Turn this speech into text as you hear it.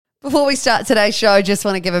Before we start today's show, just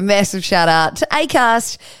want to give a massive shout out to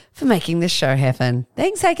Acast for making this show happen.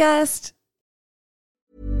 Thanks, Acast.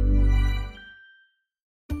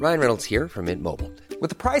 Ryan Reynolds here from Mint Mobile.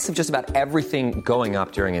 With the price of just about everything going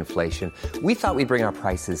up during inflation, we thought we'd bring our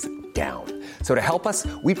prices down. So to help us,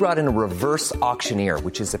 we brought in a reverse auctioneer,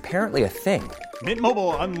 which is apparently a thing. Mint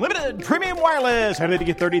Mobile Unlimited Premium Wireless. How to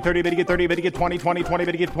get 30, 30, bit to get 30, bit to get 20, 20, 20,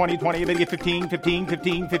 bit to get 20, 20, bit to get 15, 15,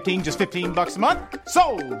 15, 15, just $15 a month?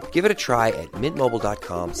 Sold! Give it a try at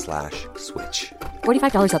mintmobile.com/switch.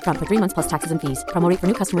 $45 up front for 3 months plus taxes and fees. Promo rate for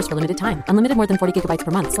new customers for limited time. Unlimited more than 40 gigabytes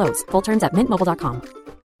per month. Slows full terms at mintmobile.com.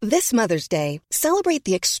 This Mother's Day, celebrate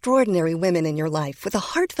the extraordinary women in your life with a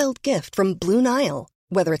heartfelt gift from Blue Nile.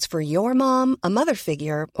 Whether it's for your mom, a mother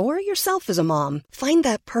figure, or yourself as a mom, find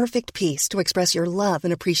that perfect piece to express your love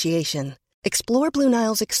and appreciation. Explore Blue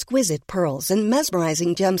Nile's exquisite pearls and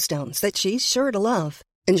mesmerizing gemstones that she's sure to love.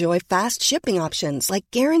 Enjoy fast shipping options like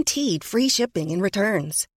guaranteed free shipping and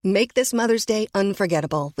returns. Make this Mother's Day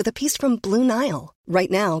unforgettable with a piece from Blue Nile.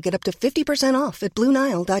 Right now, get up to 50% off at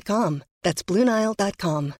BlueNile.com. That's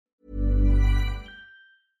BlueNile.com.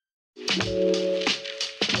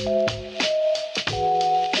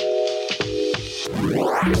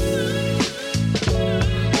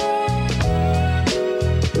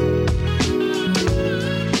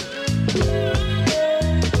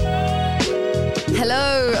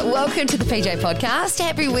 Hello, welcome to the PJ Podcast.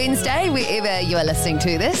 Happy Wednesday, wherever you are listening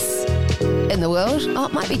to this in the world. Oh,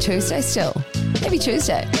 it might be Tuesday still. Maybe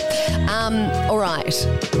Tuesday. All right,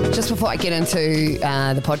 just before I get into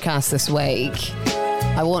the podcast this week,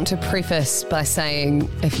 I want to preface by saying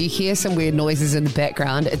if you hear some weird noises in the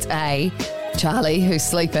background, it's Charlie, who's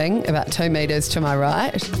sleeping about 2 meters to my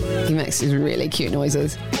right. He makes these really cute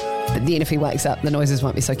noises. But then if he wakes up, the noises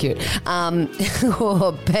won't be so cute.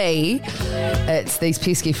 Or B, it's these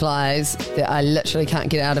pesky flies that I literally can't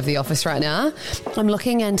get out of the office right now. I'm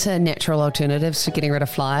looking into natural alternatives for getting rid of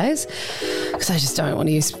flies because I just don't want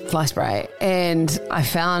to use fly spray. And I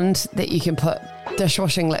found that you can put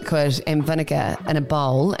dishwashing liquid and vinegar in a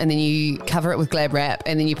bowl and then you cover it with Glad wrap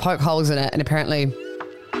and then you poke holes in it and apparently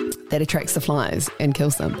that attracts the flies and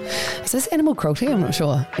kills them. Is this animal cruelty? I'm not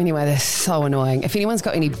sure. Anyway, they're so annoying. If anyone's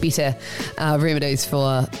got any better remedies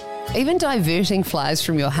for even diverting flies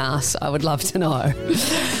from your house, I would love to know.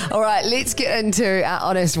 All right, let's get into our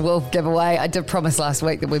Honest Wolf giveaway. I did promise last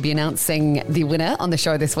week that we'd be announcing the winner on the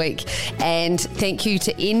show this week. And thank you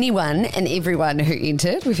to anyone and everyone who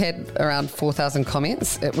entered. We've had around 4,000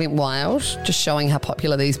 comments. It went wild, just showing how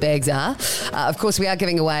popular these bags are. Of course, we are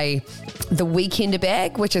giving away the Weekender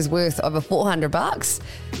bag, which is worth over $400,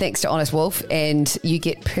 thanks to Honest Wolf, and you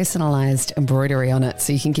get personalised embroidery on it,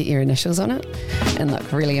 so you can get your initials on it and look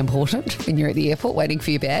really important when you're at the airport waiting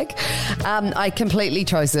for your bag. I completely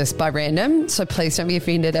chose this by random, so please don't be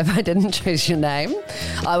offended if I didn't choose your name.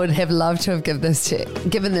 I would have loved to have given this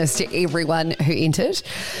to everyone who entered,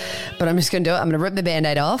 but I'm just going to do it. I'm going to rip the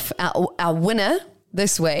Band-Aid off. Our winner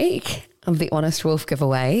this week of the Honest Wolf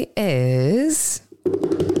giveaway is...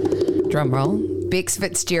 drum roll, Bex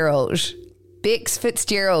Fitzgerald. Bex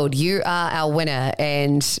Fitzgerald, you are our winner,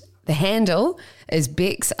 and the handle is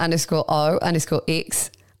Bex_O_X_O.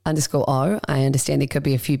 I understand there could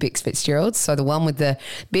be a few Bex Fitzgeralds, so the one with the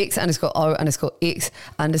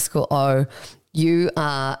Bex_O_X_O. You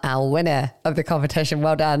are our winner of the competition.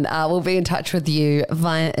 Well done. We'll be in touch with you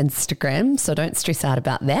via Instagram, so don't stress out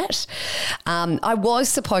about that. I was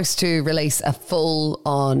supposed to release a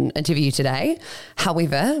full-on interview today.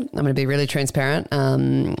 However, I'm going to be really transparent.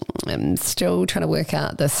 I'm still trying to work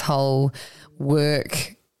out this whole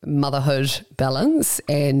work motherhood balance,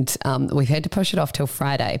 and we've had to push it off till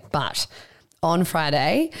Friday, but on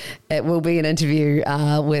Friday, it will be an interview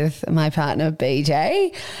with my partner,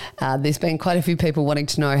 BJ. There's been quite a few people wanting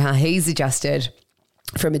to know how he's adjusted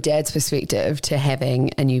from a dad's perspective to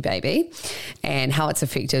having a new baby and how it's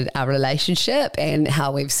affected our relationship and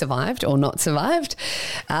how we've survived or not survived.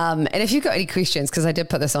 And if you've got any questions, because I did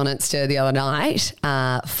put this on Insta the other night,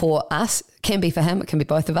 for us, can be for him, it can be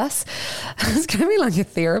both of us. It's going to be like a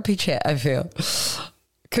therapy chat, I feel.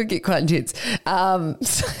 Could get quite intense. So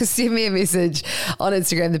send me a message on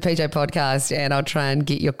Instagram, the PJ Podcast, and I'll try and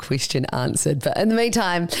get your question answered. But in the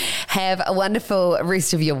meantime, have a wonderful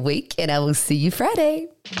rest of your week, and I will see you Friday.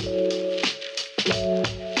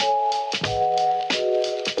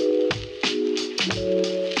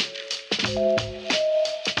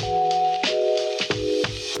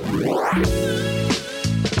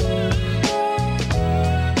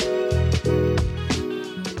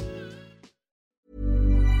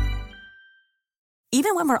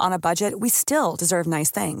 Even when we're on a budget, we still deserve nice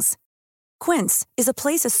things. Quince is a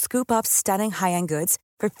place to scoop up stunning high-end goods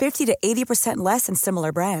for 50 to 80% less than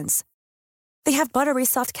similar brands. They have buttery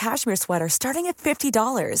soft cashmere sweaters starting at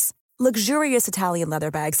 $50, luxurious Italian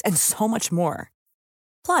leather bags, and so much more.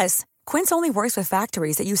 Plus, Quince only works with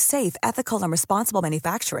factories that use safe, ethical, and responsible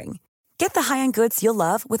manufacturing. Get the high-end goods you'll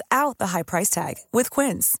love without the high price tag with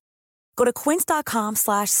Quince. Go to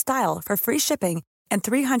quince.com/style for free shipping and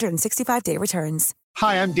 365-day returns.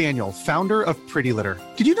 Hi, I'm Daniel, founder of Pretty Litter.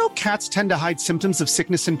 Did you know cats tend to hide symptoms of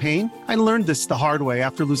sickness and pain? I learned this the hard way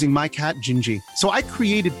after losing my cat, Gingy. So I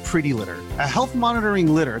created Pretty Litter, a health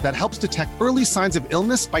monitoring litter that helps detect early signs of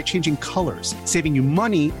illness by changing colors, saving you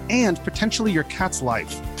money and potentially your cat's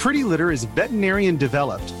life. Pretty Litter is veterinarian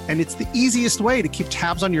developed, and it's the easiest way to keep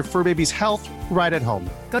tabs on your fur baby's health right at home.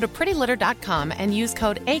 Go to prettylitter.com and use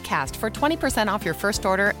code ACAST for 20% off your first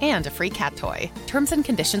order and a free cat toy. Terms and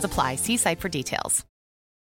conditions apply. See site for details.